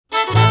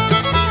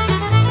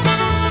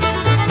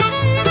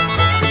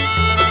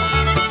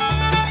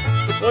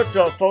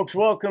What's up, folks?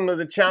 Welcome to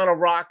the channel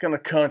Rockin' the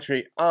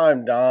Country.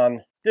 I'm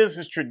Don. This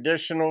is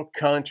traditional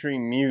country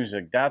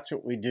music. That's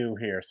what we do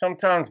here.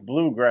 Sometimes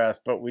bluegrass,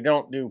 but we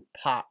don't do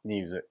pop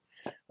music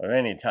of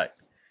any type.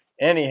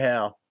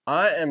 Anyhow,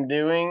 I am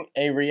doing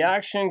a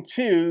reaction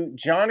to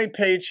Johnny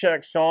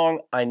Paycheck's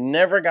song, I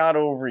Never Got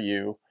Over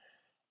You.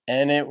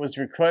 And it was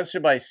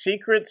requested by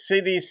Secret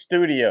City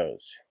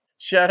Studios.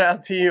 Shout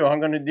out to you. I'm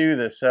going to do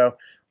this. So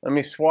let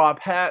me swap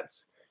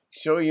hats,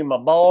 show you my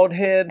bald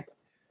head.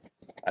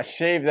 I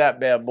shaved that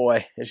bad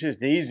boy. It's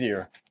just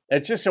easier. It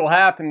just so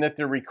happened that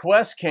the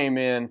request came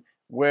in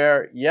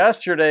where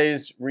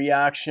yesterday's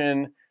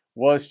reaction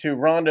was to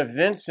Rhonda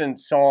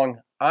Vincent's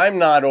song, I'm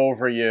Not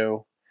Over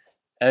You.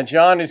 And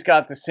Johnny's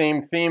got the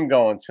same theme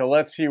going. So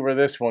let's see where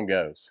this one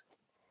goes.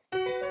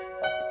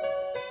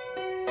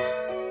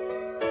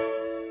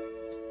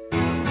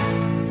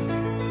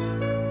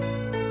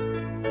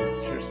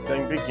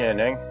 Interesting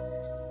beginning.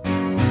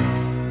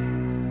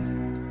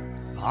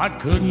 I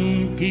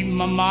couldn't keep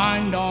my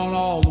mind on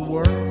all the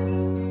work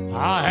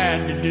I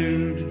had to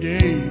do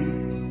today.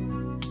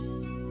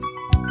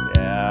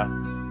 Yeah.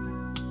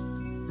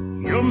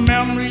 Your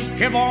memories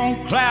kept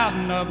on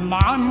clouding up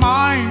my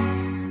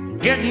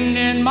mind, getting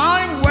in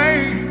my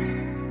way.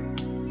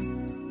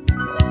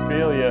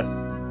 Feel ya.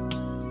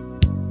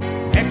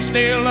 Next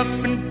they'll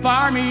up and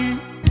fire me,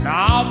 and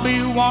I'll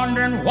be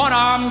wondering what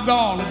I'm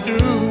gonna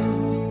do.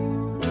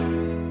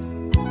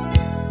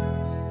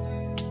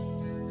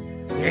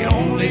 The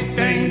only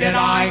thing that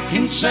I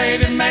can say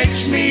that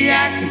makes me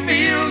act and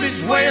feel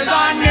this way is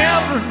I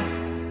never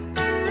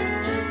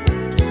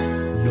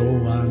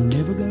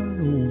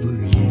got over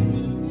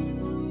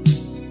you.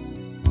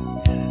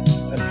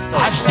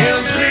 I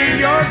still see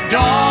your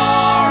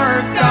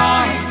dark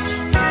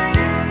eyes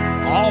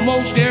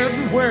almost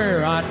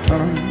everywhere I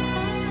turn.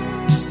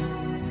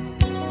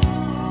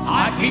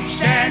 I keep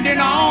standing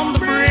on the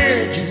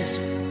bridges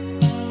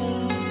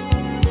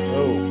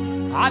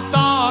I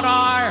thought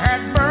I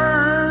had burned.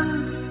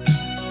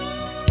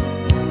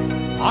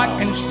 I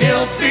can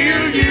still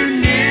feel you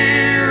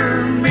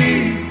near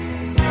me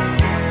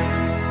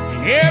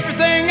in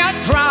everything I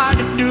try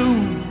to do.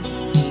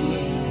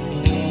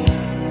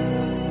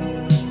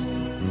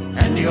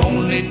 And the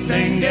only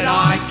thing that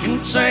I can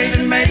say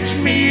that makes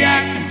me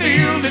act and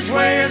feel this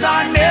way is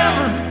I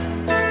never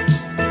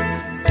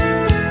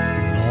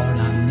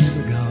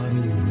got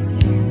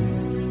over you.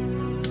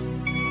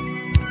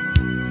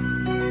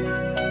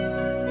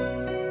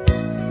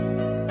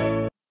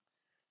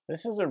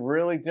 This is a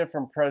really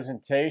different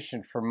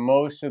presentation for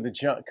most of the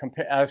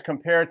as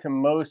compared to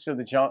most of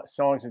the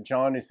songs of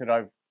Johnny's that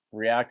I've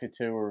reacted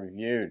to or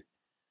reviewed.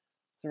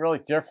 It's really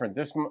different.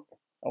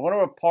 I wonder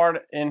what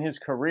part in his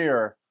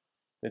career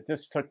that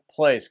this took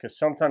place, because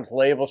sometimes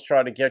labels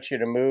try to get you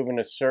to move in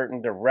a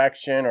certain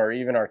direction, or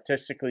even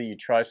artistically you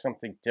try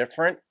something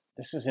different.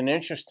 This is an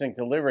interesting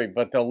delivery,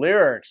 but the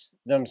lyrics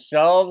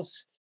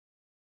themselves,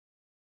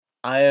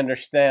 I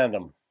understand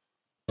them.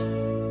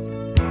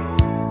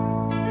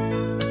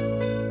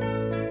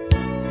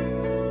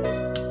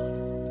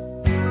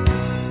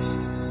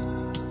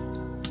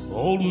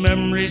 Old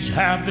memories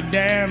have the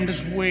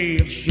damnedest way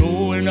of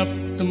showing up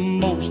the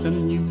most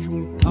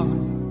unusual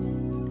time.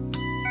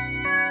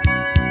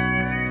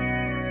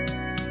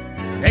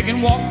 They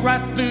can walk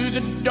right through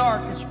the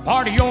darkest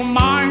part of your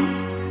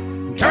mind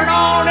and turn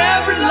on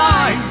every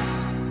light.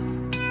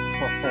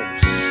 Oh,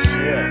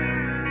 shit.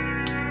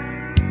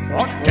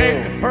 Or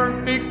take a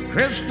perfect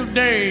crystal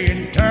day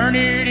and turn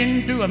it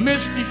into a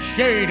misty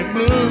shade of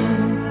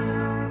blue.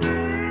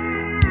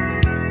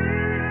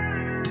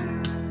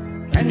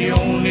 And the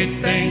only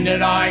thing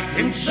that I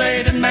can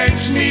say that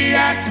makes me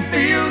act and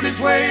feel this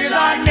way is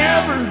I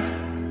never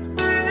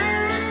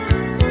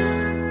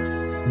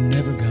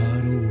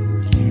got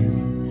over you.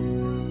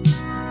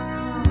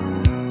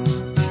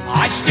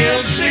 I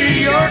still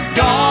see your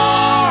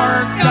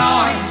dark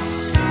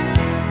eyes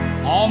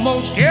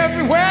almost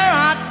everywhere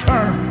I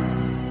turn.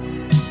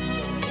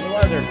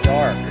 Why they're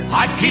dark?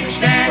 I keep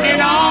standing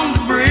on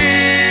the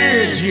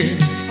bridges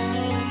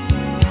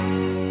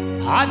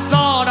I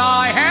thought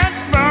I had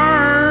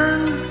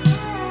burned.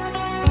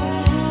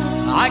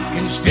 I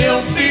can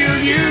still feel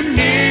you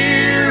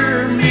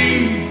near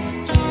me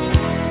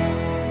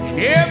in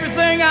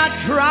everything I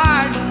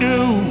try to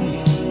do.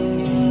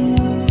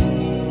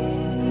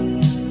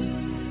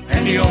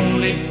 And the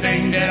only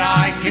thing that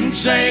I can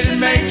say that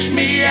makes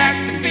me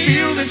act and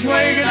feel this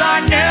way is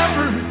I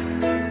never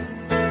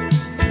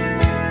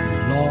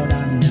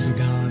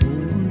got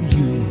over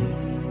you.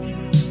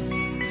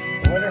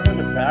 I wonder who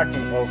the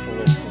backing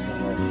vocalist is in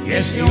this.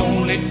 Yes, the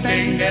only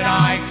thing that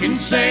I can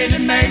say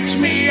that makes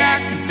me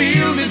act and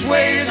feel this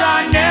way is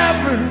I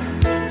never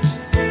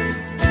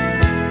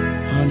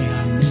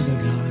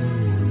got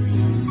over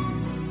you.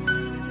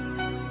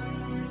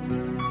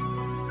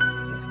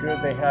 It's good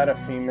they had a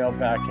female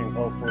backing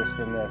vocalist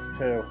in this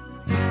too.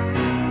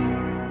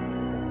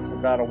 It's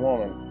about a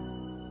woman.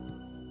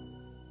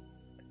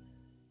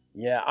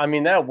 Yeah, I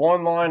mean, that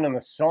one line in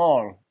the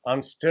song,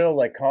 I'm still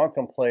like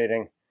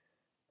contemplating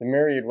the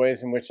myriad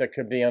ways in which that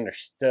could be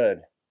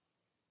understood.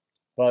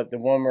 But the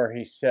one where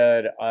he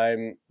said,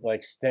 I'm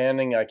like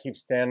I keep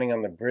standing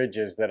on the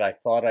bridges that I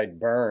thought I'd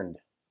burned.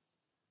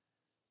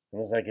 I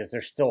was like, is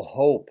there still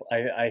hope?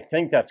 I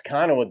think that's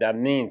kind of what that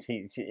means.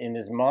 He in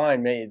his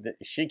mind,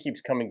 she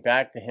keeps coming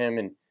back to him,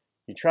 and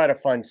you try to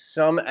find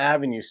some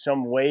avenue,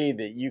 some way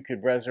that you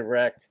could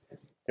resurrect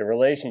the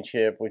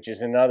relationship, which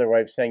is another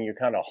way of saying you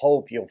kind of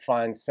hope you'll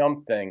find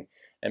something.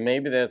 And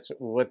maybe that's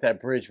what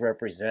that bridge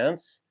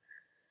represents,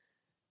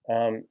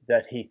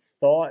 that he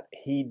thought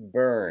he'd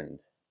burned.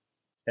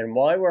 And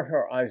why were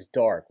her eyes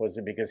dark? Was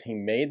it because he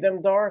made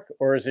them dark?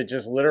 Or is it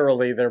just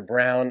literally their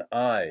brown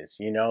eyes?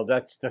 You know,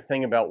 that's the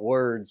thing about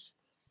words.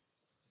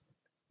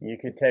 You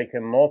could take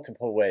them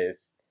multiple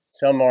ways.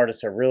 Some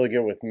artists are really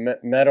good with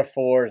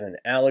metaphors and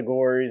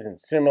allegories and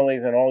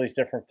similes and all these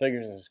different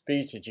figures of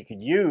speech that you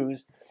could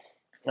use.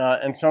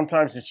 And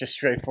sometimes it's just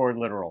straightforward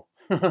literal.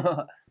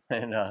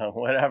 And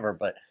whatever.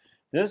 But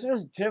this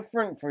was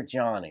different for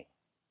Johnny.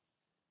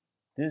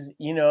 This,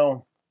 you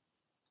know...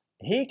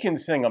 He can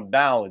sing a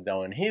ballad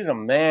though, and he's a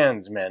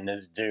man's man,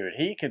 this dude.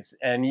 He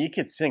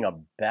could sing a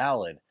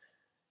ballad.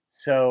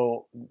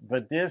 So,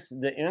 but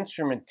the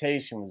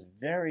instrumentation was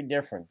very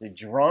different. The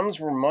drums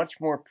were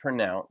much more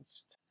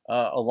pronounced,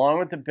 along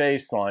with the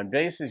bass line.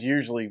 Bass is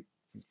usually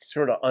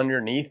sort of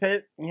underneath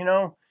it, you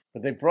know,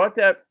 but they brought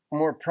that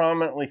more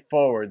prominently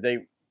forward.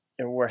 They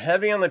were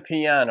heavy on the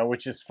piano,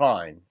 which is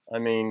fine. I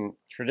mean,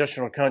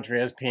 traditional country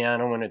has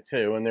piano in it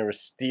too, and there was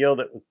steel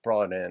that was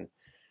brought in.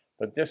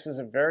 But this is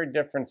a very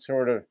different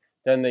sort of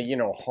than the, you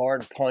know,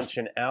 hard punch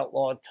and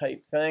outlaw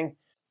type thing.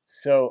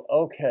 So,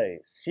 okay,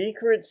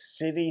 Secret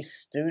City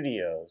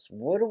Studios.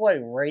 What do I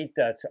rate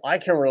that? I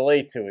can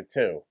relate to it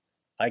too.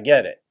 I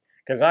get it,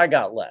 because I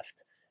got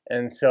left.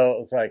 And so it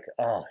was like,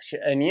 oh, shit.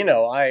 And, you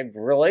know, I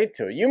relate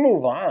to it. You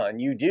move on,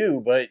 you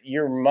do, but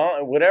your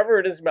mind, whatever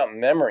it is about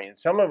memory, and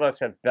some of us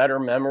have better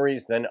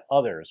memories than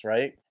others,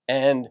 right?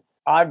 And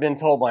I've been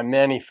told by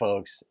many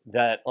folks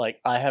that, like,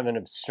 I have an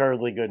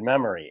absurdly good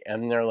memory.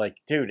 And they're like,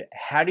 dude,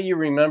 how do you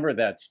remember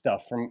that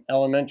stuff from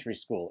elementary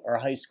school or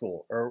high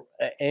school or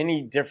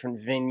any different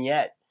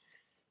vignette?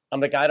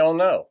 I'm like, I don't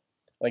know.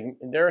 Like,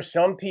 there are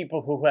some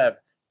people who have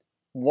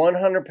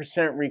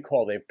 100%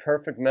 recall. They have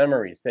perfect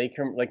memories. They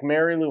can, like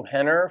Mary Lou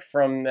Henner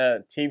from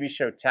the TV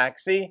show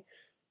Taxi,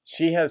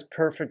 she has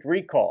perfect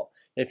recall.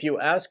 If you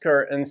ask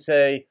her and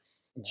say,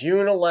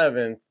 June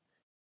 11th,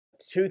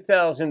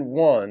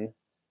 2001,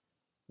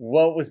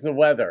 what was the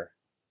weather?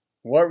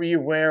 What were you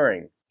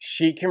wearing?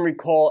 She can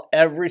recall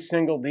every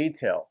single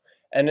detail.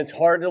 And it's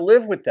hard to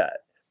live with that.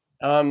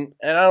 And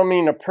I don't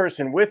mean a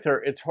person with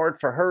her. It's hard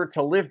for her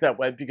to live that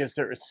way because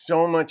there is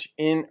so much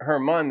in her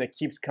mind that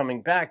keeps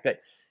coming back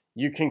that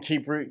you can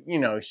keep,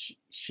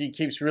 she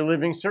keeps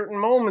reliving certain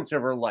moments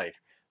of her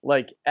life,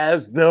 like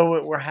as though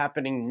it were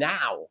happening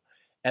now.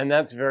 And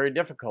that's very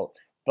difficult.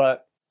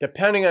 But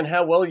depending on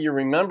how well you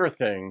remember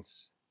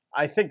things,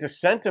 I think the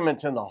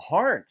sentiments in the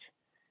heart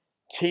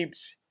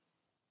keeps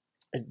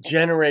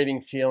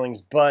generating feelings.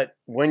 But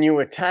when you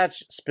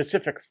attach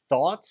specific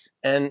thoughts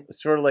and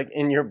sort of like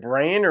in your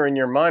brain or in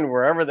your mind,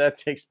 wherever that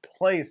takes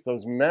place,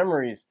 those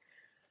memories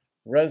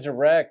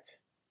resurrect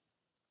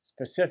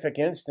specific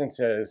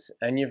instances,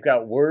 and you've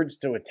got words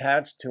to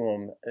attach to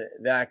them,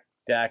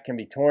 that can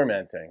be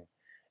tormenting.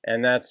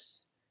 And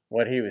that's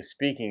what he was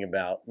speaking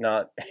about,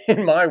 not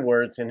in my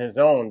words, in his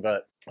own.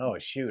 But oh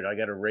shoot, I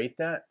gotta rate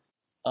that.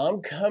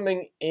 I'm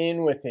coming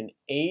in with an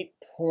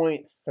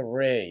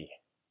 8.3.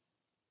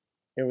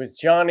 It was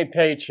Johnny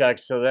Paycheck,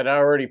 so that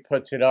already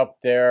puts it up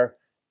there.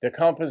 The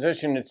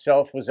composition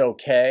itself was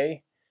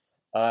okay.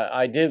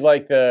 I did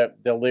like the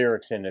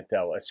lyrics in it,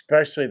 though,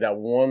 especially that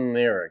one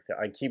lyric.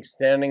 I keep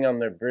standing on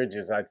the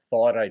bridges I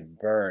thought I'd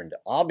burned.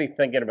 I'll be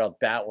thinking about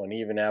that one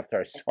even after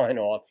I sign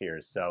off here.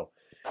 So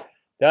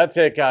that's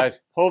it,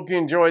 guys. Hope you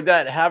enjoyed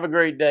that. Have a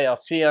great day. I'll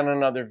see you on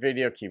another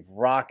video. Keep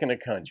rocking the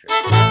country.